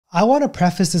I want to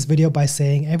preface this video by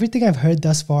saying everything I've heard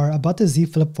thus far about the Z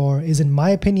Flip 4 is, in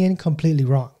my opinion, completely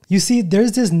wrong. You see,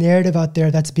 there's this narrative out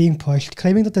there that's being pushed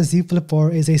claiming that the Z Flip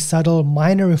 4 is a subtle,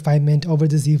 minor refinement over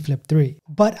the Z Flip 3.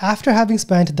 But after having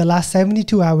spent the last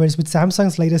 72 hours with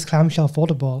Samsung's latest clamshell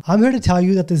foldable, I'm here to tell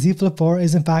you that the Z Flip 4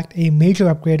 is in fact a major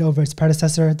upgrade over its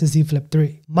predecessor, the Z Flip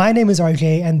 3. My name is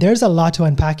RJ, and there's a lot to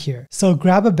unpack here. So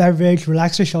grab a beverage,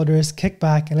 relax your shoulders, kick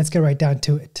back, and let's get right down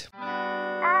to it.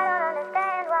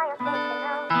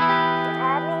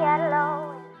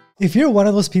 If you're one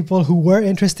of those people who were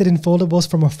interested in foldables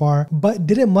from afar, but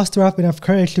didn't muster up enough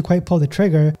courage to quite pull the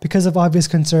trigger because of obvious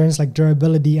concerns like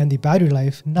durability and the battery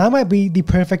life, now might be the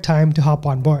perfect time to hop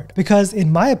on board. Because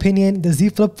in my opinion, the Z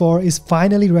Flip 4 is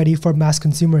finally ready for mass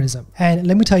consumerism. And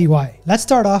let me tell you why. Let's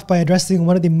start off by addressing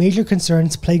one of the major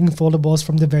concerns plaguing foldables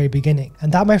from the very beginning.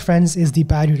 And that, my friends, is the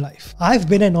battery life. I've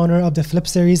been an owner of the Flip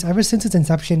series ever since its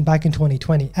inception back in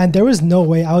 2020. And there was no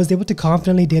way I was able to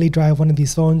confidently daily drive one of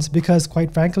these phones because,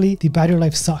 quite frankly, the battery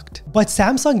life sucked. But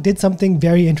Samsung did something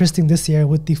very interesting this year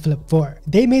with the Flip 4.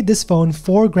 They made this phone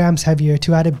 4 grams heavier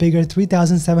to add a bigger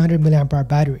 3700 mAh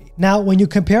battery. Now, when you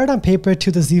compare it on paper to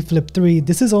the Z Flip 3,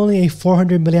 this is only a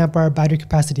 400 mAh battery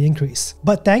capacity increase.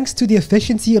 But thanks to the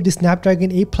efficiency of the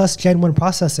Snapdragon 8 Plus Gen 1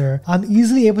 processor, I'm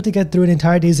easily able to get through an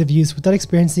entire day's of use without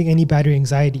experiencing any battery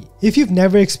anxiety. If you've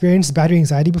never experienced battery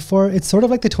anxiety before, it's sort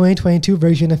of like the 2022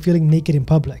 version of feeling naked in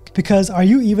public. Because are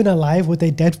you even alive with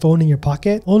a dead phone in your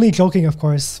pocket? Only joking, of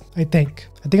course, I think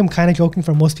I'm kind of joking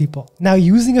for most people. Now,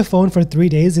 using a phone for 3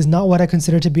 days is not what I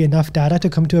consider to be enough data to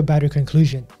come to a better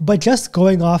conclusion. But just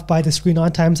going off by the screen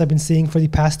on times I've been seeing for the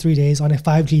past 3 days on a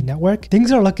 5G network,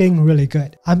 things are looking really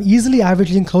good. I'm easily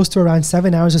averaging close to around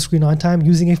 7 hours of screen on time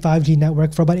using a 5G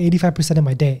network for about 85% of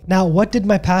my day. Now, what did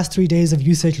my past 3 days of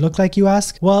usage look like, you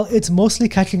ask? Well, it's mostly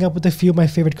catching up with a few of my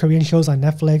favorite Korean shows on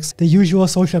Netflix, the usual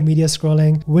social media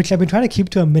scrolling, which I've been trying to keep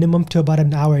to a minimum to about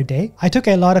an hour a day. I took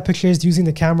a lot of pictures using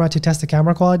the camera to test the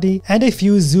camera quality, and a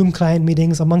few Zoom client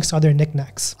meetings amongst other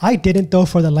knickknacks. I didn't, though,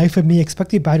 for the life of me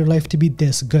expect the battery life to be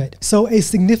this good. So a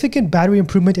significant battery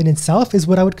improvement in itself is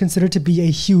what I would consider to be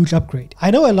a huge upgrade.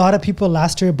 I know a lot of people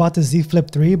last year bought the Z Flip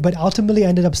 3 but ultimately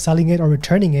ended up selling it or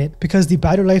returning it because the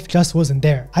battery life just wasn't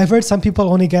there. I've heard some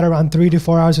people only get around 3 to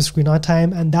 4 hours of screen on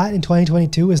time, and that in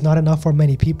 2022 is not enough for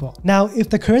many people. Now, if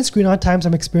the current screen on times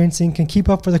I'm experiencing can keep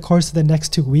up for the course of the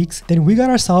next 2 weeks, then we got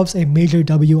ourselves a major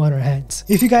W on our hands.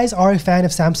 If you guys are a fan of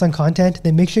Samsung content,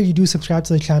 then make sure you do subscribe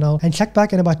to the channel and check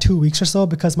back in about 2 weeks or so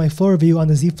because my full review on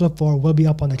the Z Flip 4 will be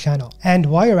up on the channel. And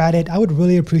while you're at it, I would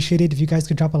really appreciate it if you guys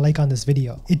could drop a like on this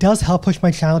video. It does help push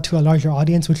my channel to a larger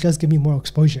audience, which does give me more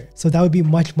exposure. So that would be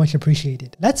much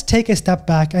appreciated. Let's take a step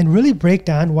back and really break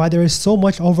down why there is so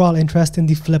much overall interest in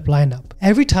the Flip lineup.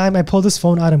 Every time I pull this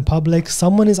phone out in public,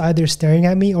 someone is either staring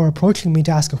at me or approaching me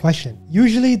to ask a question.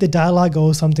 Usually the dialogue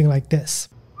goes something like this.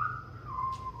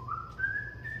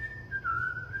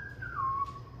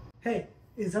 Hey,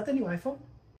 is that the new iPhone?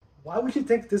 Why would you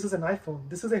think this is an iPhone?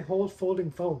 This is a whole folding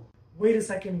phone. Wait a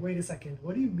second.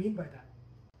 What do you mean by that?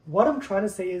 What I'm trying to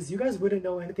say is you guys wouldn't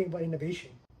know anything about innovation.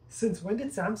 Since when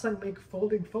did Samsung make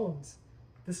folding phones?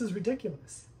 This is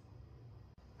ridiculous.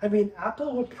 I mean,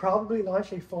 Apple would probably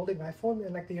launch a folding iPhone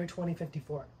in like the year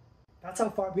 2054. That's how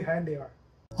far behind they are.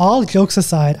 All jokes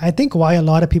aside, I think why a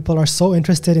lot of people are so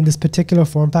interested in this particular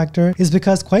form factor is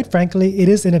because, quite frankly, it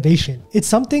is innovation. It's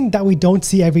something that we don't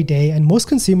see every day, and most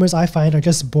consumers, I find, are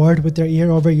just bored with their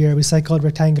year-over-year recycled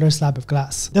rectangular slab of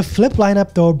glass. The Flip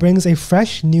lineup, though, brings a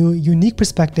fresh, new, unique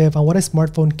perspective on what a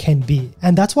smartphone can be.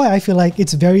 And that's why I feel like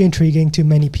it's very intriguing to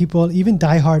many people, even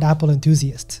die-hard Apple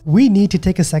enthusiasts. We need to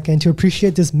take a second to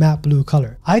appreciate this matte blue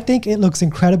color. I think it looks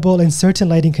incredible in certain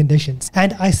lighting conditions.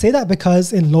 And I say that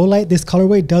because in low light, this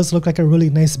colorway does look like a really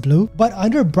nice blue, but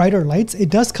under brighter lights, it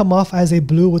does come off as a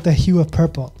blue with a hue of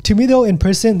purple. To me though, in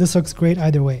person, this looks great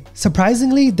either way.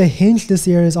 Surprisingly, the hinge this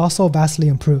year is also vastly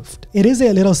improved. It is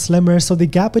a little slimmer, so the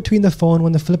gap between the phone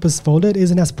when the Flip is folded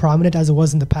isn't as prominent as it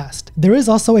was in the past. There is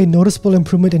also a noticeable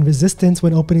improvement in resistance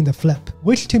when opening the Flip,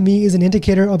 which to me is an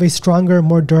indicator of a stronger,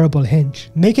 more durable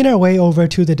hinge. Making our way over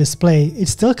to the display, it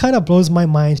still kind of blows my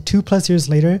mind 2+ years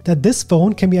later that this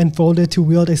phone can be unfolded to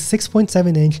wield a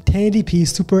 6.7-inch 1080p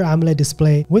Super AMOLED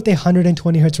display with a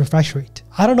 120Hz refresh rate.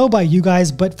 I don't know about you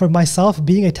guys, but for myself,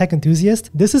 being a tech enthusiast,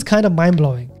 this is kind of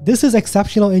mind-blowing. This is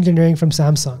exceptional engineering from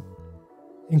Samsung.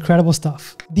 Incredible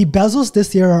stuff. The bezels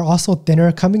this year are also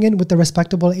thinner, coming in with a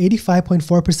respectable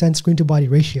 85.4% screen to body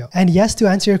ratio. And yes, to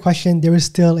answer your question, there is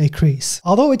still a crease.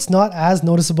 Although it's not as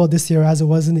noticeable this year as it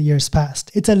was in the years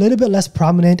past. It's a little bit less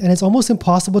prominent and it's almost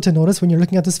impossible to notice when you're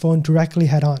looking at this phone directly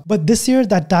head on. But this year,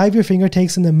 that dive your finger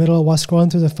takes in the middle while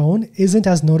scrolling through the phone isn't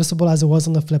as noticeable as it was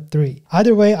on the Flip 3.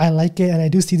 Either way, I like it and I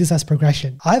do see this as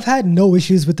progression. I've had no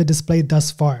issues with the display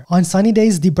thus far. On sunny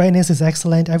days, the brightness is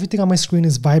excellent. Everything on my screen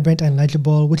is vibrant and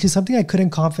legible, which is something I couldn't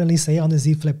confidently say on the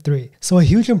Z Flip 3. So a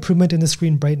huge improvement in the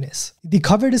screen brightness. The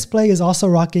cover display is also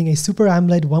rocking a Super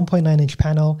AMOLED 1.9-inch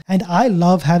panel, and I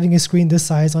love having a screen this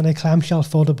size on a clamshell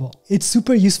foldable. It's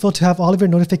super useful to have all of your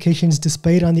notifications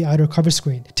displayed on the outer cover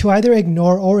screen, to either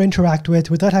ignore or interact with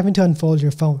without having to unfold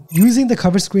your phone. Using the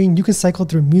cover screen, you can cycle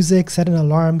through music, set an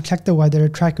alarm, check the weather,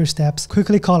 track your steps,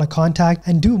 quickly call a contact,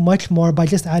 and do much more by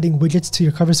just adding widgets to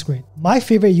your cover screen. My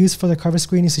favorite use for the cover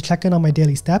screen is to check in on my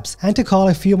daily steps and to call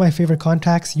a few of my favorite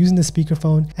contacts using the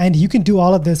speakerphone, and you can do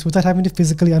all of this without having to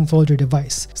physically unfold your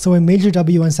device. So a major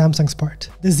W on Samsung's part.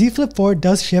 The Z Flip 4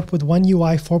 does ship with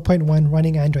OneUI 4.1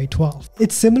 running Android 12.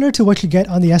 It's similar to what you get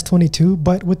on the S22,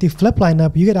 but with the Flip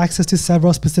lineup, you get access to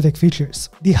several specific features.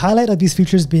 The highlight of these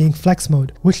features being Flex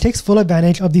Mode, which takes full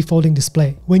advantage of the folding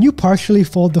display. When you partially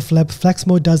fold the Flip, Flex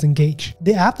Mode does engage.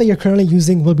 The app that you're currently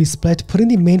using will be split, putting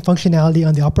the main functionality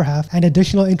on the upper half and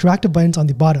additional interactive buttons on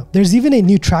the bottom. There's even a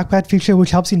new trackpad feature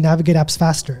which helps you navigate apps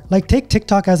faster. Like take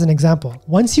TikTok as an example.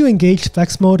 Once you engage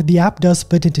Flex Mode, the app does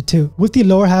split into two, with the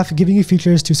lower half giving you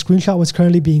features to screenshot what's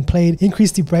currently being played,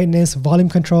 increase the brightness, volume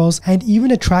controls, and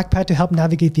even a trackpad to help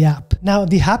navigate the app. Now,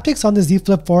 the haptics on the Z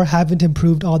Flip 4 haven't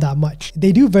improved all that much.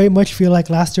 They do very much feel like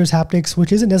last year's haptics,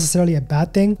 which isn't necessarily a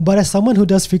bad thing, but as someone who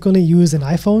does frequently use an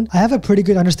iPhone, I have a pretty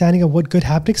good understanding of what good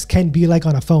haptics can be like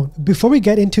on a phone. Before we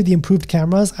get into the improved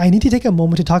cameras, I need to take a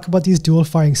moment to talk about these dual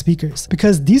firing speakers,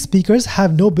 because these speakers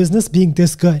have no business being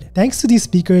this good. Thanks to these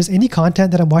speakers, any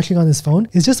content that I'm watching on this phone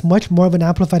is just much more of an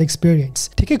amplified experience.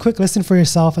 Take a quick listen for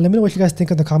yourself and let me know what you guys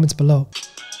think in the comments below.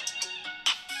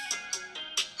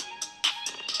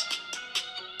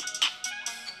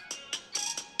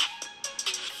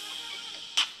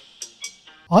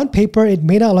 On paper, it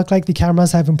may not look like the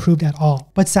cameras have improved at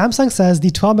all, but Samsung says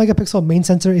the 12 megapixel main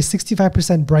sensor is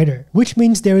 65% brighter, which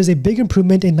means there is a big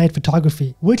improvement in night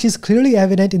photography, which is clearly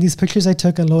evident in these pictures I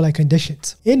took in low light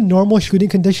conditions. In normal shooting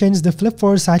conditions, the Flip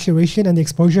 4's saturation and the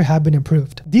exposure have been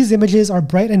improved. These images are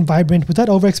bright and vibrant without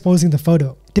overexposing the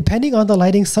photo. Depending on the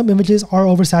lighting, some images are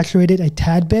oversaturated a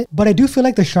tad bit, but I do feel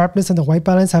like the sharpness and the white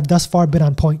balance have thus far been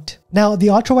on point. Now, the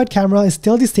ultra-wide camera is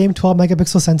still the same 12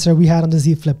 megapixel sensor we had on the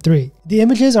Z Flip 3. The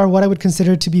images are what I would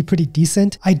consider to be pretty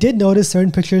decent. I did notice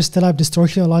certain pictures still have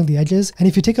distortion along the edges, and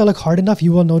if you take a look hard enough,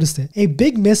 you will notice it. A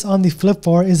big miss on the Flip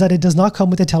 4 is that it does not come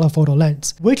with a telephoto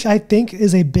lens, which I think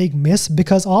is a big miss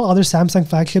because all other Samsung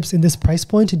flagships in this price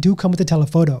point do come with a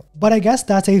telephoto. But I guess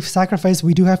that's a sacrifice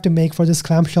we do have to make for this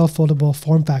clamshell foldable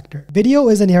form factor. Video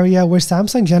is an area where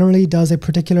Samsung generally does a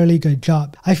particularly good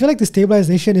job. I feel like the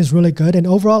stabilization is really good, and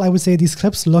overall I would say these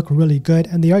clips look really good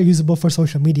and they are usable for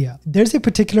social media. There's a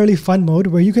particularly fun mode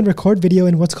where you can record video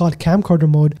in what's called camcorder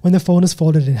mode when the phone is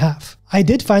folded in half. I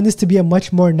did find this to be a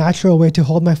much more natural way to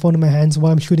hold my phone in my hands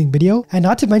while I'm shooting video, and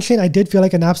not to mention I did feel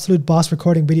like an absolute boss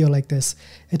recording video like this.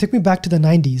 It took me back to the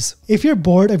 90s. If you're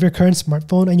bored of your current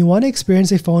smartphone and you want to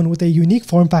experience a phone with a unique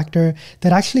form factor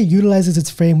that actually utilizes its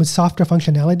frame with softer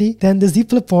functionality, then the Z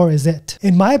Flip 4 is it.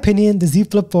 In my opinion, the Z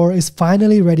Flip 4 is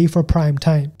finally ready for prime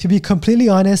time. To be completely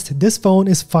honest, this phone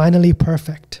is finally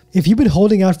perfect. If you've been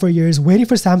holding out for years waiting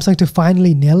for Samsung to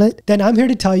finally nail it, then I'm here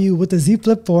to tell you with the Z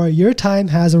Flip 4, your time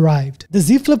has arrived. The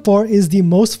Z Flip 4 is the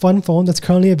most fun phone that's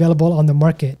currently available on the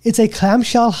market. It's a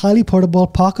clamshell, highly portable,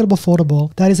 pocketable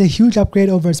foldable that is a huge upgrade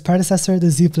over its predecessor, the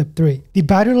Z Flip 3. The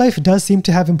battery life does seem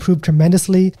to have improved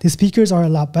tremendously, the speakers are a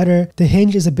lot better, the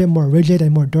hinge is a bit more rigid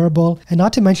and more durable, and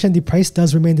not to mention the price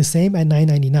does remain the same at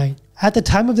 $999. At the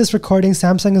time of this recording,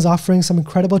 Samsung is offering some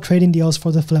incredible trading deals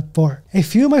for the Flip 4. A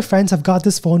few of my friends have got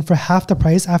this phone for half the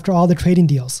price after all the trading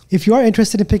deals. If you are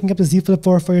interested in picking up the Z Flip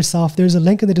 4 for yourself, there's a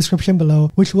link in the description below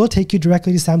which will take you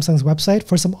directly to Samsung's website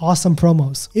for some awesome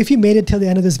promos. If you made it till the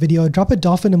end of this video, drop a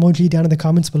dolphin emoji down in the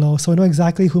comments below so I know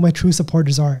exactly who my true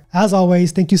supporters are. As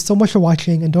always, thank you so much for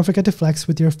watching, and don't forget to flex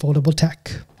with your foldable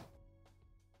tech.